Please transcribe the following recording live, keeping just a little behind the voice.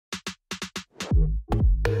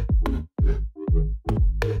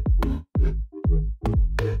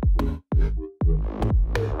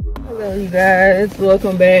Hello you guys,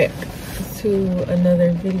 welcome back to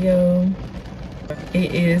another video.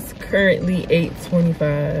 It is currently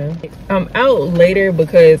 8:25. I'm out later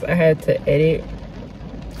because I had to edit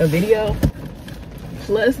a video.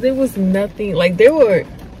 Plus there was nothing, like there were,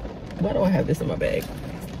 why do I have this in my bag?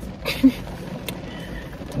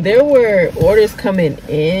 There were orders coming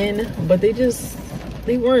in, but they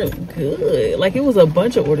weren't good. Like it was a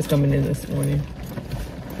bunch of orders coming in this morning,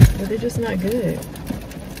 but they're just not good.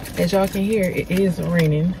 As y'all can hear, it is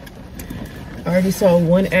raining. I already saw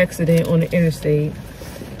one accident on the interstate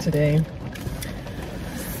today,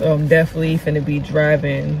 so I'm definitely finna be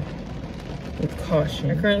driving with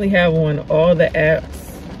caution. I currently have on all the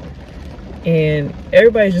apps, and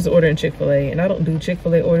everybody's just ordering Chick-fil-A, and I don't do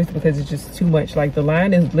Chick-fil-A orders because it's just too much. Like the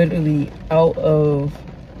line is literally out of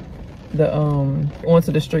the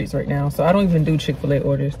onto the streets right now, so I don't even do Chick-fil-A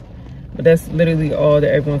orders. But that's literally all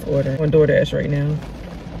that everyone's ordering on DoorDash right now.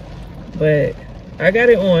 But I got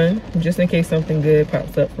it on just in case something good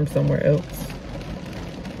pops up from somewhere else.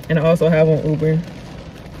 And I also have on Uber,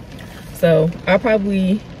 so I'll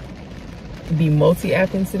probably be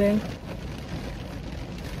multi-apping today.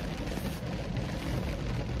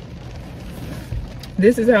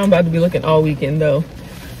 This is how I'm about to be looking all weekend though.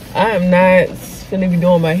 I am not gonna be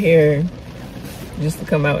doing my hair just to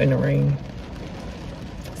come out in the rain.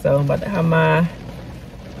 So I'm about to have my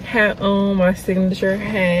hat on, my signature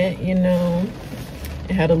hat, you know.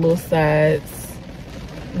 It had a little sides,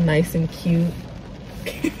 nice and cute.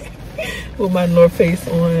 With my North Face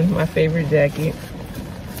on, my favorite jacket.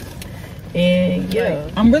 And yeah,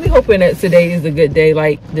 I'm really hoping that today is a good day.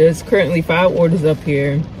 Like there's currently 5 orders up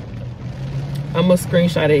here. I'm gonna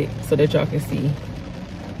screenshot it so that y'all can see.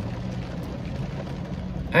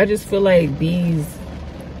 I just feel like these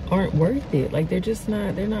aren't worth it. Like they're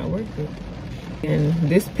not worth it. And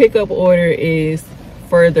this pickup order is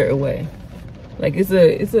further away. Like it's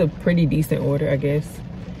a pretty decent order, I guess,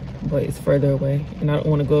 but it's further away, and I don't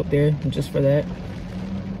want to go up there just for that.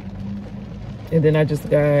 And then I just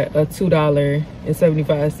got a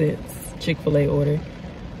 $2.75 Chick-fil-A order,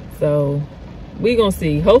 so we gonna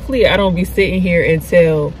see. Hopefully I don't be sitting here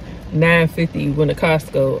until 9:50 when the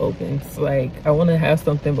Costco opens. Like I want to have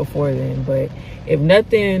something before then, but if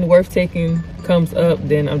nothing worth taking comes up,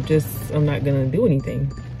 then I'm not gonna do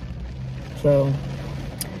anything. So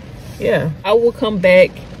yeah, I will come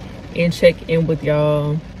back and check in with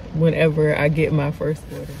y'all whenever I get my first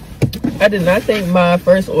order. I did not think my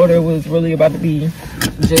first order was really about to be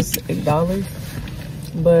just $8,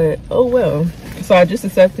 but oh well. So I just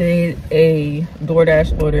accepted a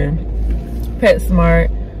DoorDash order,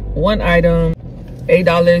 PetSmart, 1 item,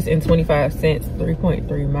 $8.25,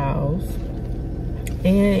 3.3 miles.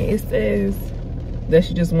 And it says that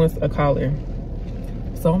she just wants a collar.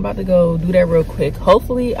 So I'm about to go do that real quick.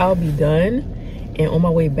 Hopefully I'll be done and on my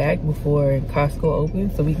way back before Costco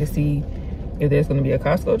opens, so we can see if there's gonna be a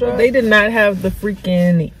Costco drop. They did not have the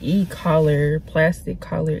freaking e-collar, plastic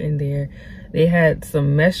collar in there. They had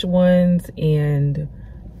some mesh ones and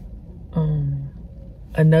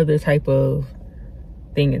another type of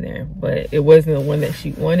thing in there, but it wasn't the one that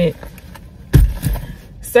she wanted.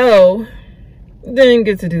 So didn't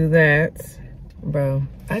get to do that. Bro,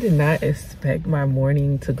 I did not expect my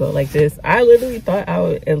morning to go like this. I literally thought I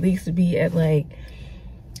would at least be at like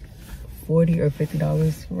 $40 or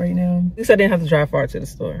 $50 right now. At least I didn't have to drive far to the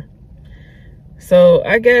store. So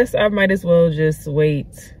I guess I might as well just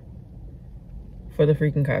wait for the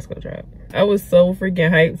freaking Costco drop. I was so freaking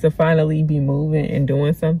hyped to finally be moving and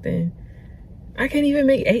doing something. I can't even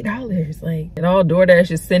make $8. Like, and all DoorDash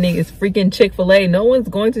is sending is freaking Chick-fil-A. No one's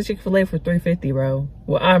going to Chick-fil-A for $3.50, bro.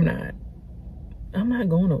 Well, I'm not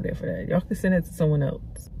going over there for that. Y'all can send it to someone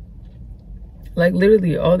else. Like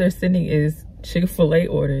literally all they're sending is Chick-fil-A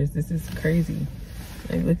orders. This is crazy.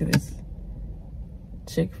 Like look at this.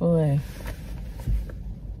 Chick-fil-A.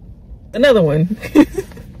 Another one.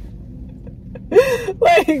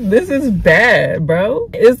 Like this is bad, bro.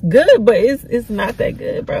 It's good, but it's not that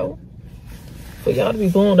good, bro, for y'all to be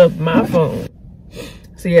blowing up my phone.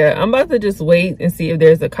 So yeah, I'm about to just wait and see if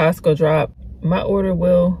there's a Costco drop. My order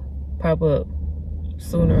will pop up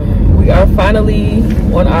sooner or later. We are finally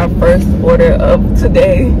on our first order of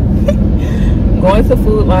today. Going to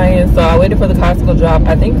Food Lion. So I waited for the Costco drop.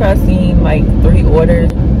 I think I seen like 3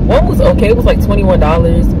 orders. One was okay, it was like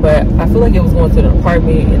 $21, but I feel like it was going to the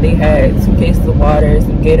apartment and they had 2 cases of water,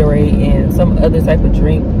 some Gatorade, and some other type of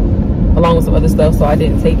drink along with some other stuff, so I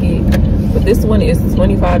didn't take it. But this one is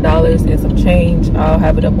 $25 and some change. I'll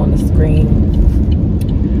have it up on the screen.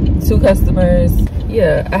 2 customers.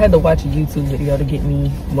 Yeah, I had to watch a YouTube video to get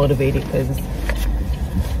me motivated because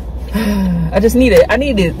I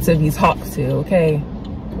needed to be talked to, okay?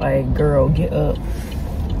 Like, girl, get up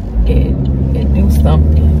and do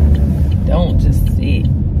something. Don't just sit.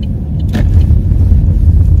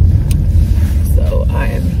 So I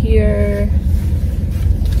am here.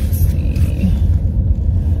 Let's see.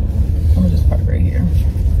 I'm gonna just park right here.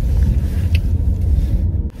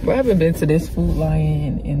 Well, I haven't been to this Food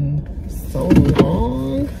Lion in so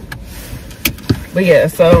long. But yeah,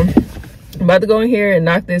 so I'm about to go in here and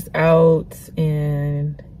knock this out,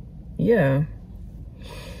 and yeah.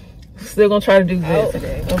 Still gonna try to do good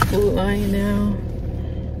today. A Food Lion now.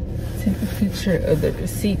 Take a picture of the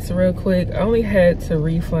receipts real quick. I only had to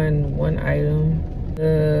refund one item.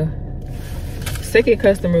 The second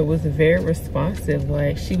customer was very responsive.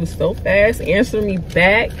 Like, she was so fast answering me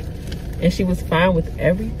back, and she was fine with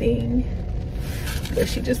everything. But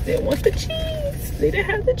she just didn't want the cheese. They didn't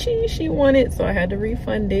have the cheese she wanted, so I had to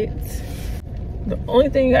refund it. The only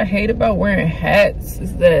thing I hate about wearing hats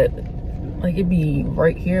is that, like, it be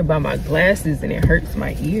right here by my glasses and it hurts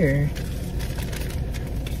my ear.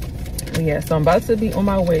 But yeah, so I'm about to be on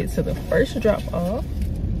my way to the first drop off.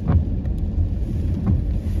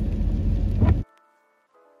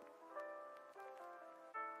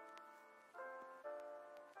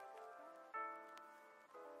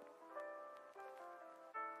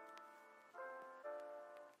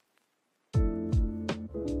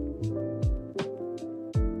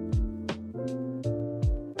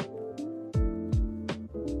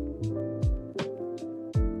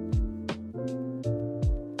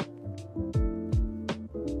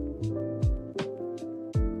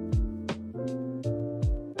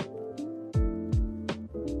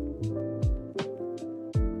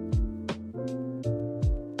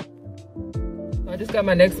 I just got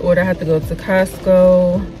my next order. I have to go to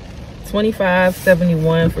Costco.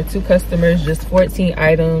 $25.71 for 2 customers, just 14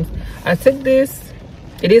 items. I took this.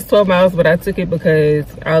 It is 12 miles, but I took it because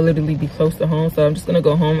I'll literally be close to home. So I'm just gonna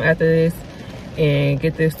go home after this and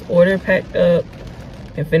get this order packed up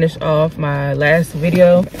and finish off my last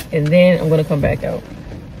video, and then I'm gonna come back out.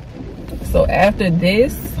 So after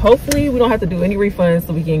this, hopefully we don't have to do any refunds,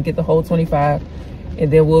 so we can get the whole 25,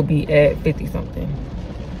 and then we'll be at 50 something.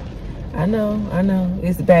 I know,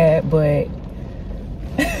 it's bad, but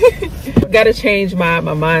gotta change my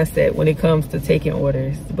mindset when it comes to taking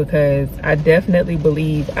orders, because I definitely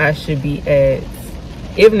believe I should be at,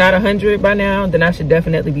 if not 100 by now, then I should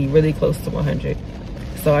definitely be really close to 100.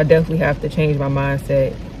 So I definitely have to change my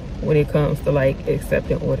mindset when it comes to, like,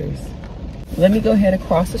 accepting orders. Let me go ahead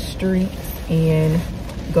across the street and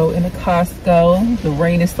go into Costco. The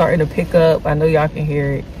rain is starting to pick up. I know y'all can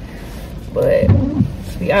hear it, but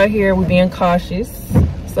we out here, we being cautious.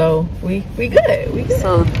 So we good.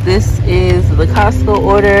 So this is the Costco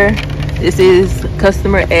order. This is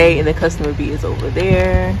customer A, and the customer B is over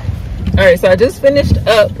there. All right, so I just finished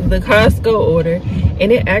up the Costco order,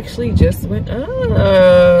 and it actually just went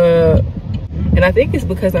up. And I think it's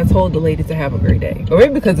because I told the lady to have a great day, or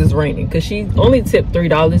maybe because it's raining, because she only tipped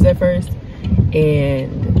 $3 at first,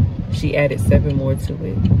 and she added 7 more to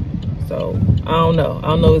it. So I don't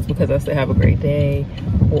know it's because I said have a great day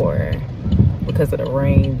or because of the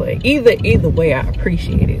rain, but either way, I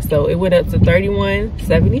appreciate it. So it went up to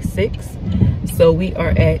 $31.76, so we are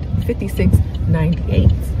at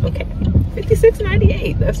 $56.98. okay,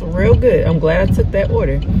 $56.98. That's real good. I'm glad I took that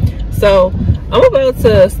order. So I'm about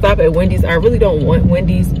to stop at Wendy's. I really don't want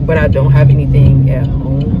Wendy's, but I don't have anything at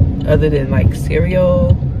home other than like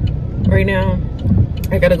cereal right now.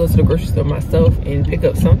 I gotta go to the grocery store myself and pick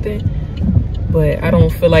up something, but I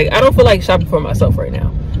don't feel like shopping for myself right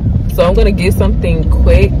now. So I'm gonna get something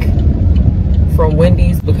quick from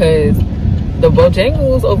Wendy's because the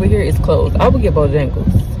Bojangles over here is closed. I would get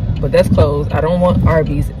Bojangles, but that's closed. I don't want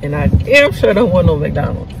Arby's, and I damn sure don't want no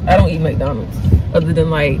McDonald's. I don't eat McDonald's other than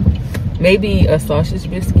like maybe a sausage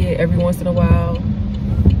biscuit every once in a while,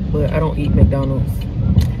 but I don't eat McDonald's.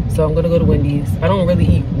 So I'm gonna go to Wendy's. I don't really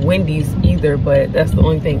eat Wendy's either, but that's the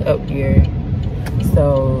only thing up here.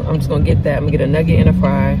 So I'm just gonna get that. I'm gonna get a nugget and a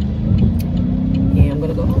fry, and I'm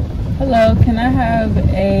gonna go home. Hello, can I have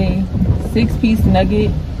a 6-piece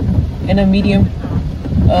nugget and a medium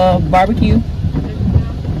barbecue?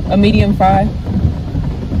 A medium fry?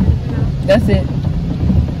 That's it.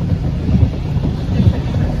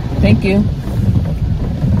 Thank you.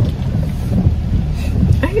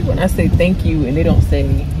 I hate when I say thank you and they don't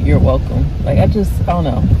say you're welcome. Like, I don't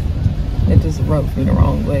know. It just rubs me the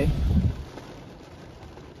wrong way.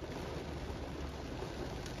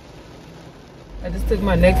 I just took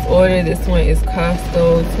my next order. This one is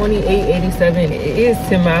Costco, $28.87. It is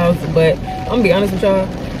 10 miles, but I'm gonna be honest with y'all.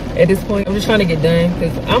 At this point, I'm just trying to get done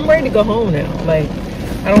because I'm ready to go home now. Like,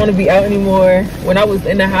 I don't want to be out anymore. When I was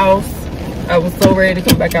in the house, I was so ready to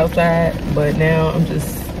come back outside, but now I'm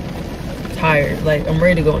just tired. Like, I'm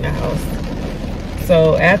ready to go in the house.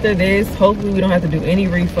 So after this, hopefully we don't have to do any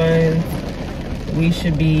refunds. We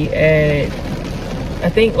should be at, I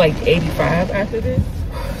think, like 85 after this.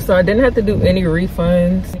 So I didn't have to do any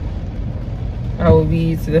refunds. I will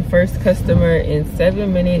be to the first customer in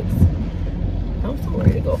 7 minutes. I'm so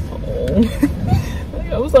ready to go home.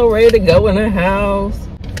 Like, I'm so ready to go in the house.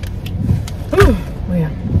 Whew,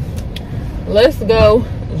 man. Let's go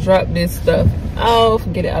drop this stuff off,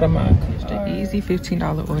 get it out of my car. It's the easy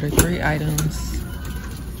 $15 order, 3 items.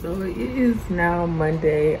 So it is now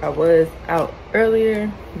Monday. I was out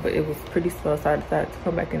earlier, but it was pretty slow, so I decided to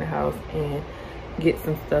come back in the house and get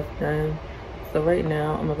some stuff done. So right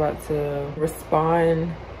now I'm about to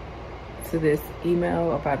respond to this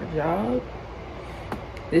email about a job.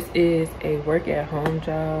 This is a work at home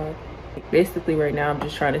job. Basically right now I'm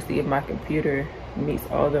just trying to see if my computer meets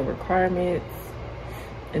all the requirements,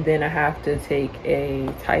 and then I have to take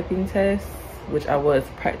a typing test, which I was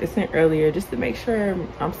practicing earlier just to make sure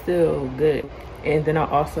I'm still good. And then I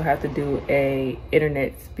also have to do a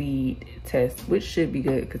internet speed test, which should be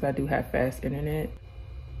good because I do have fast internet.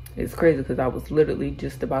 It's crazy because I was literally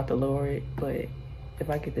just about to lower it, but if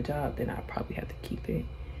I get the job, then I probably have to keep it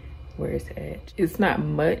where it's at. It's not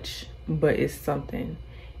much, but it's something.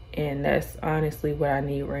 And that's honestly what I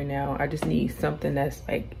need right now. I just need something that's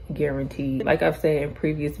like guaranteed. Like I've said in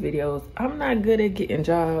previous videos, I'm not good at getting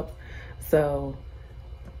jobs. So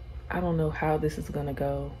I don't know how this is gonna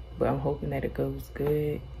go, but I'm hoping that it goes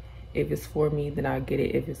good. If it's for me, then I'll get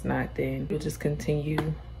it. If it's not, then we'll just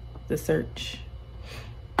continue the search.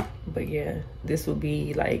 But yeah, this will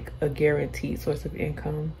be like a guaranteed source of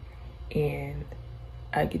income, and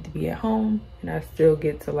I get to be at home and I still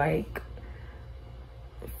get to like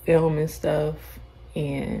film and stuff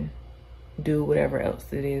and do whatever else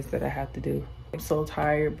it is that I have to do. I'm so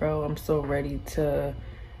tired, bro. I'm so ready to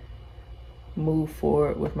move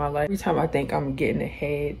forward with my life. Every time I think I'm getting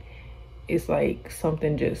ahead, it's like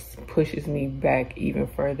something just pushes me back even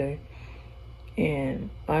further. And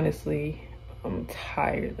honestly, I'm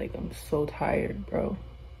tired. Like, I'm so tired, bro.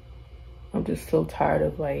 I'm just so tired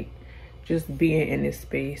of like just being in this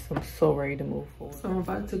space. I'm so ready to move forward. So I'm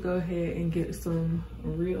about to go ahead and get some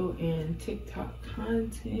Reel and TikTok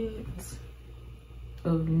content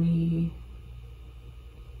of me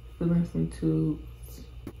filling some tubes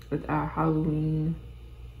with our Halloween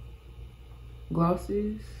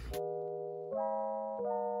glosses.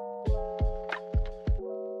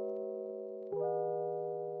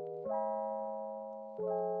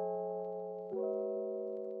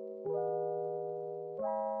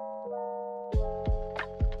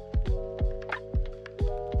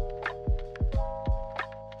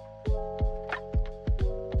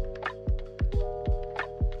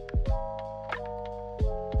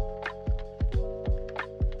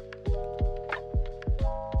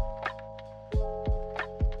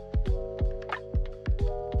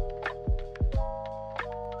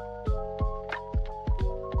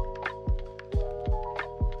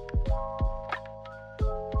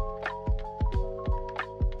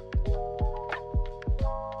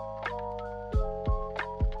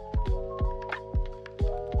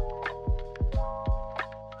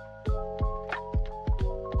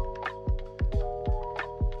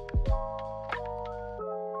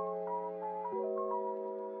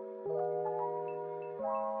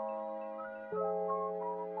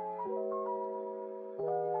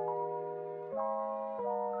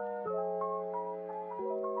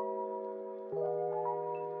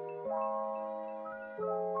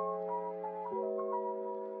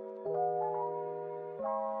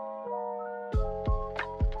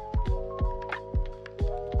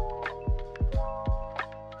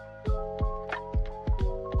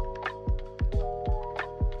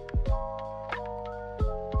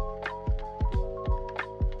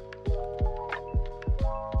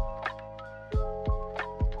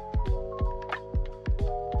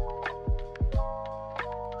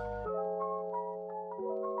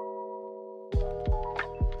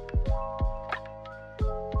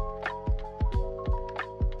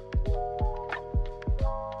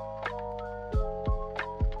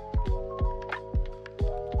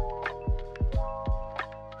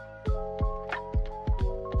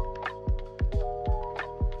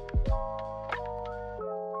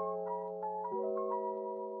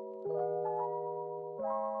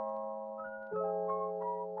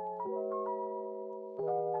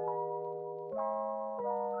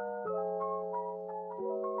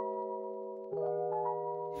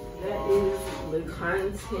 That is the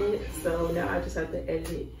content. So now I just have to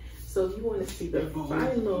edit it So if you want to see the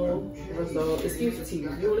final result, excuse the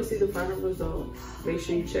TV, if you want to see the final result, make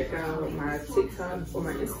sure you check out my TikTok or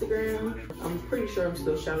my Instagram. I'm pretty sure I'm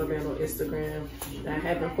still Sha'Naya on Instagram. I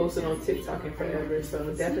haven't posted on TikTok in forever,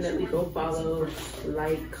 so definitely go follow,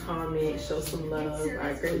 like, comment, show some love.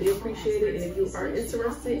 I greatly appreciate it. And if you are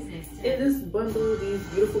interested in this bundle, these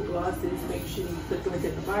beautiful glosses, make sure you click the link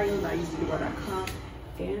in the bio, Sha'Naya.com.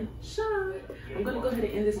 and shine. I'm gonna go ahead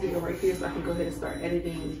and end this video right here so I can go ahead and start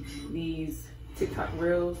editing these TikTok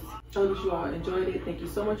reels. I hope you all enjoyed it. Thank you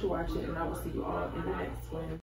so much for watching, and I will see you all in the next one.